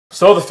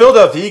So the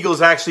Philadelphia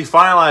Eagles actually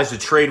finalized a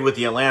trade with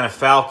the Atlanta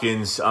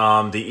Falcons.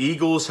 The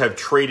Eagles have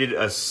traded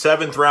a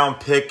 7th-round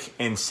pick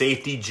and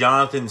safety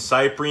Jonathan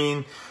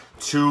Cyprien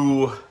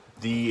to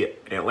the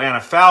Atlanta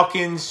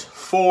Falcons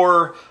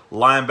for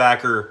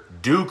linebacker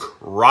Duke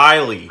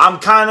Riley. I'm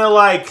kind of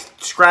like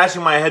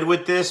scratching my head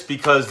with this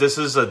because this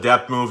is a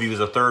depth move. He was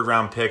a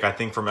 3rd-round pick, I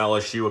think, from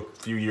LSU a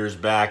few years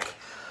back.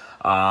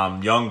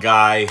 Young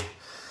guy.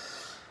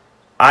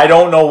 I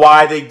don't know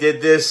why they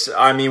did this.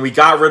 I mean, we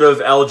got rid of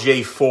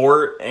LJ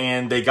Fort,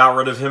 and they got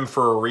rid of him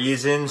for a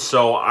reason.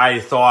 So I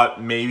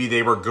thought maybe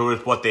they were good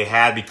with what they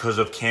had because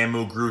of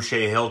Camu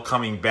Grugier-Hill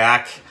coming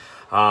back.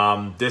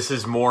 This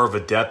is more of a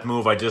depth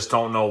move. I just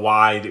don't know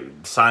why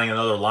signing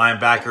another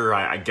linebacker.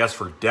 I guess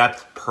for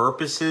depth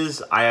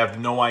purposes. I have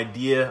no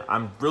idea.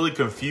 I'm really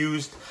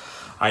confused.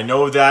 I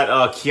know that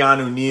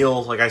Keanu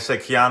Neal, like I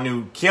said,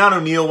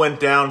 Keanu Neal went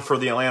down for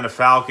the Atlanta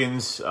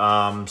Falcons,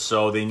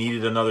 so they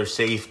needed another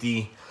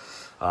safety.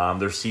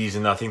 Their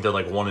season, I think they're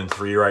like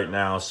 1-3 right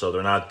now, so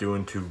they're not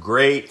doing too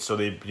great. So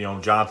they,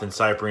 Jonathan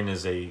Cyprien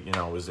is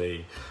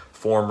a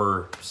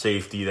former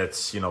safety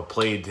that's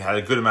had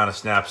a good amount of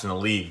snaps in the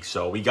league.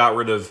 So we got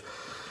rid of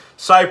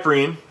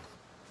Cyprien.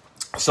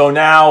 So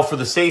now for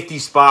the safety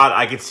spot,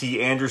 I could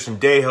see Anderson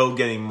Dejo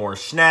getting more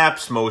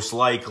snaps, most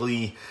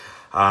likely.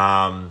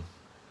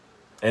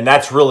 And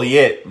that's really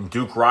it.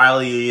 Duke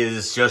Riley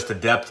is just a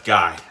depth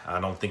guy. I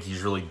don't think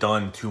he's really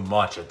done too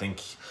much. I think,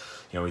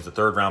 he's a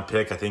 3rd-round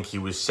pick. I think he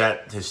was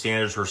set. His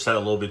standards were set a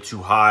little bit too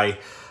high.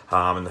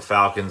 And the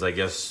Falcons, I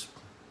guess,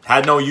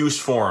 had no use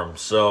for him.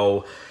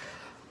 So,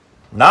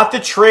 not the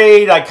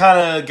trade. I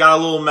kind of got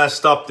a little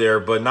messed up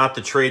there, but not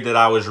the trade that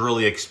I was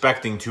really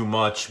expecting too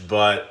much.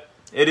 But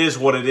it is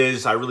what it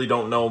is. I really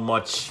don't know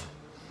much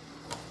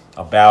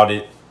about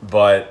it.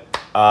 But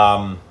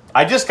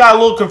I just got a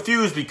little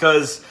confused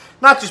because...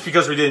 Not just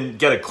because we didn't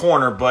get a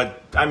corner,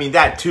 but, I mean,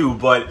 that too,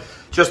 but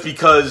just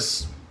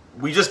because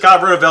we just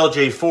got rid of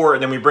LJ Fort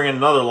and then we bring in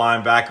another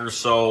linebacker,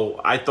 so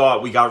I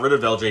thought we got rid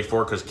of LJ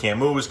Fort because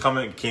Camu was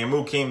coming,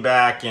 Camu came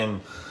back, and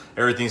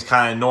everything's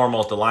kind of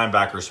normal at the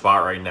linebacker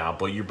spot right now.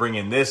 But you bring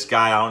in this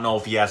guy, I don't know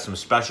if he has some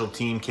special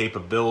team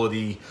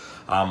capability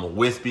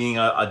with being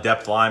a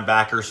depth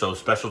linebacker, so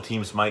special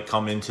teams might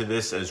come into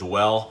this as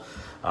well.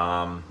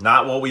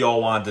 Not what we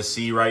all wanted to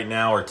see right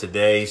now or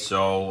today,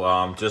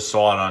 so just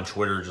saw it on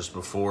Twitter just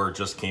before. It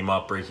just came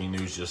up, breaking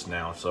news just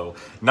now. So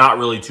not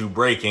really too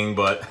breaking,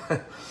 but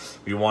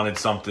we wanted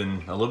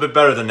something a little bit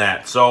better than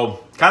that.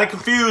 So kind of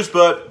confused,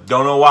 but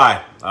don't know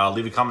why.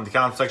 Leave a comment in the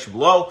comment section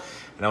below,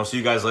 and I will see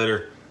you guys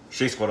later.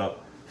 Shake Squad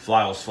up.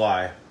 Fly,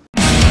 fly.